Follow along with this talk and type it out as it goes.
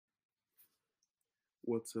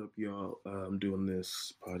What's up, y'all? I'm doing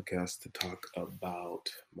this podcast to talk about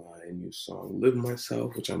my new song, Live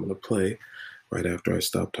Myself, which I'm going to play right after I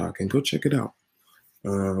stop talking. Go check it out.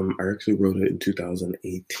 I actually wrote it in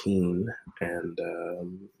 2018, and I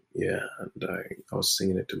was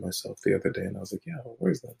singing it to myself the other day, and I was like, yeah,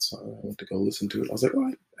 where's that song? I went to go listen to it. I was like, oh,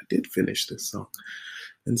 I did finish this song.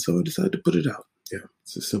 And so I decided to put it out. Yeah,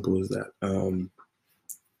 it's as simple as that.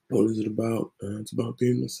 What is it about? It's about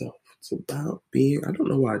being myself. It's about being, I don't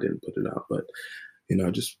know why I didn't put it out, but, I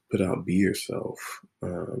just put out Be Yourself,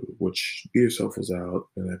 which Be Yourself was out,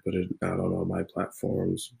 and I put it out on all my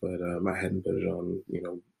platforms, but I hadn't put it on,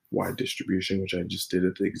 wide distribution, which I just did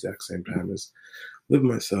at the exact same time as Live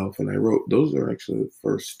Myself. And I wrote, those are actually the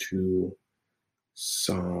first two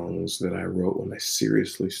songs that I wrote when I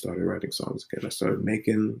seriously started writing songs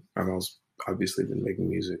again. I've always obviously been making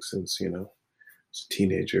music since, as a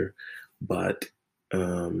teenager, but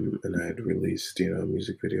and I had released a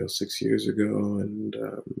music video 6 years ago, and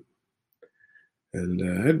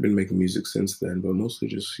I had been making music since then, but mostly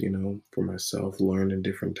just for myself, learning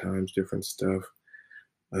different times, different stuff.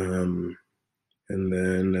 And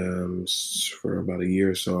then for about a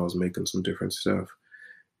year or so, I was making some different stuff,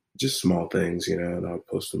 just small things, and I would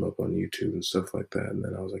post them up on YouTube and stuff like that. And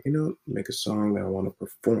then I was like, make a song that I want to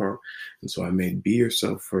perform. And so I made Be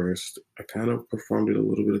Yourself first. I kind of performed it a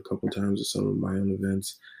little bit a couple times at some of my own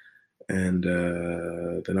events. And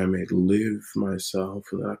then I made Live Myself,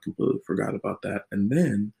 and then I completely forgot about that. And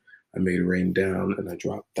then I made Rain Down, and I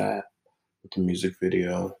dropped that with the music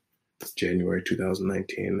video January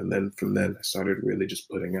 2019. And then from then I started really just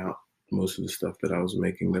putting out most of the stuff that I was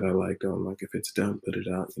making that I liked. I'm like, if it's done, put it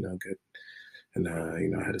out, good. And,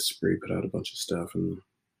 I had a spree, put out a bunch of stuff.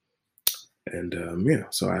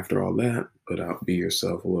 So after all that, put out Be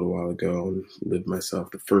Yourself a little while ago, and Live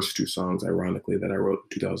Myself, the first two songs, ironically, that I wrote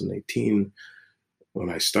in 2018. When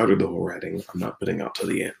I started the whole writing, I'm not putting out till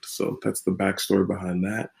the end. So that's the backstory behind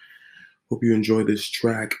that. Hope you enjoy this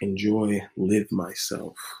track. Enjoy Live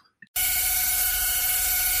Myself.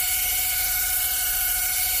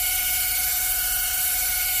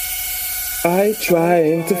 I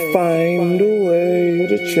tried to find a way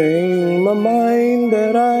to change my mind,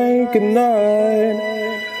 but I could not.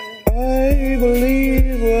 I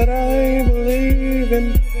believe what I believe,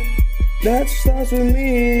 and that starts with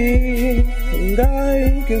me. And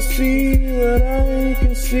I can see what I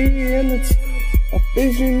can see, and it's a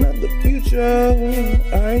vision of the future.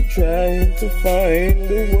 I tried to find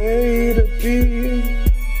a way to be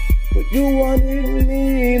what you wanted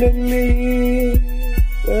me to be,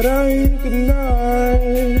 but I could not.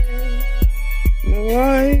 No,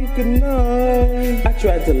 I could not. I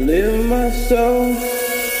tried to live myself.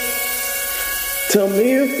 Tell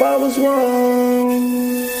me if I was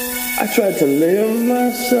wrong. I tried to live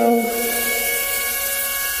myself.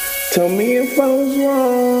 Tell me if I was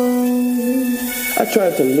wrong. I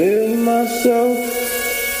tried to live myself.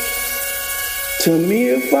 Tell me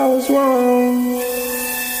if I was wrong.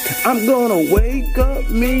 I'm gonna wake up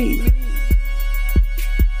me,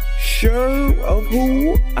 sure of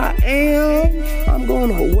who I am. I'm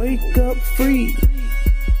gonna wake up free,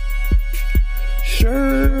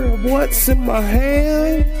 sure of what's in my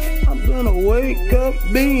hand. I'm gonna wake up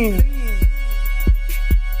being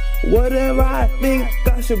whatever I think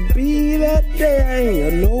I should be that day. I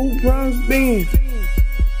ain't got no problems being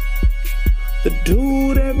the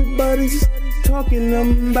dude everybody's talking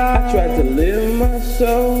about. I tried to live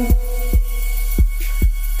myself.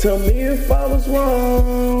 Tell me if I was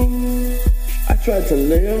wrong. I tried to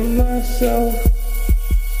live myself.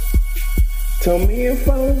 Tell me if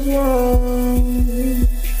I was wrong.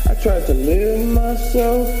 I tried to live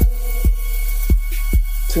myself.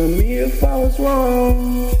 Tell me if I was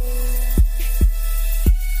wrong.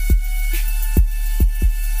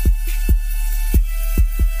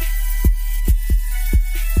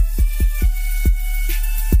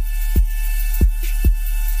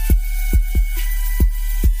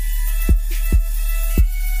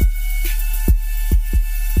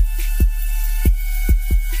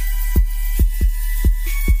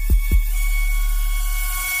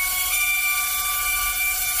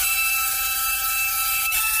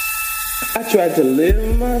 I tried to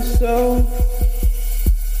live myself.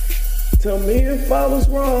 Tell me if I was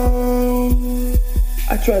wrong.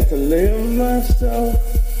 I tried to live myself.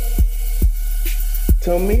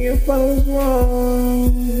 Tell me if I was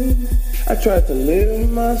wrong. I tried to live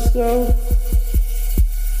myself.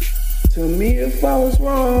 Tell me if I was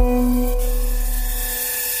wrong.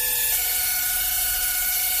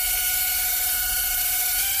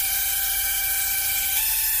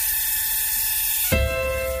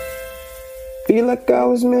 Feel like I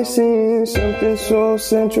was missing something so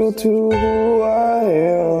central to who I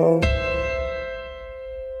am.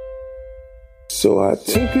 So I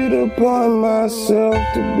took it upon myself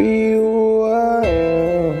to be who I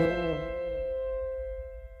am.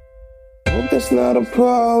 Hope that's not a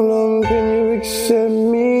problem, can you accept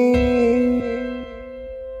me?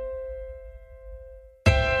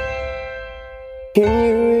 Can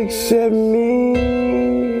you accept me?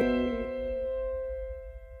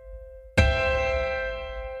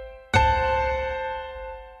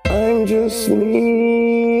 I'm just me.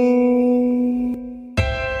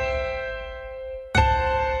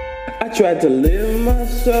 I tried to live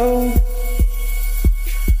myself.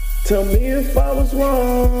 Tell me if I was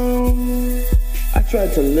wrong. I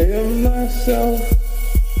tried to live myself.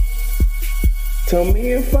 Tell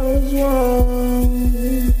me if I was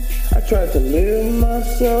wrong. I tried to live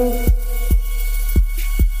myself.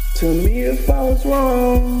 Tell me if I was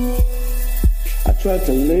wrong. I tried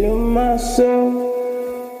to live myself.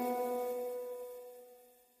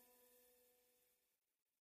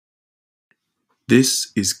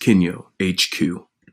 This is Kinyo HQ.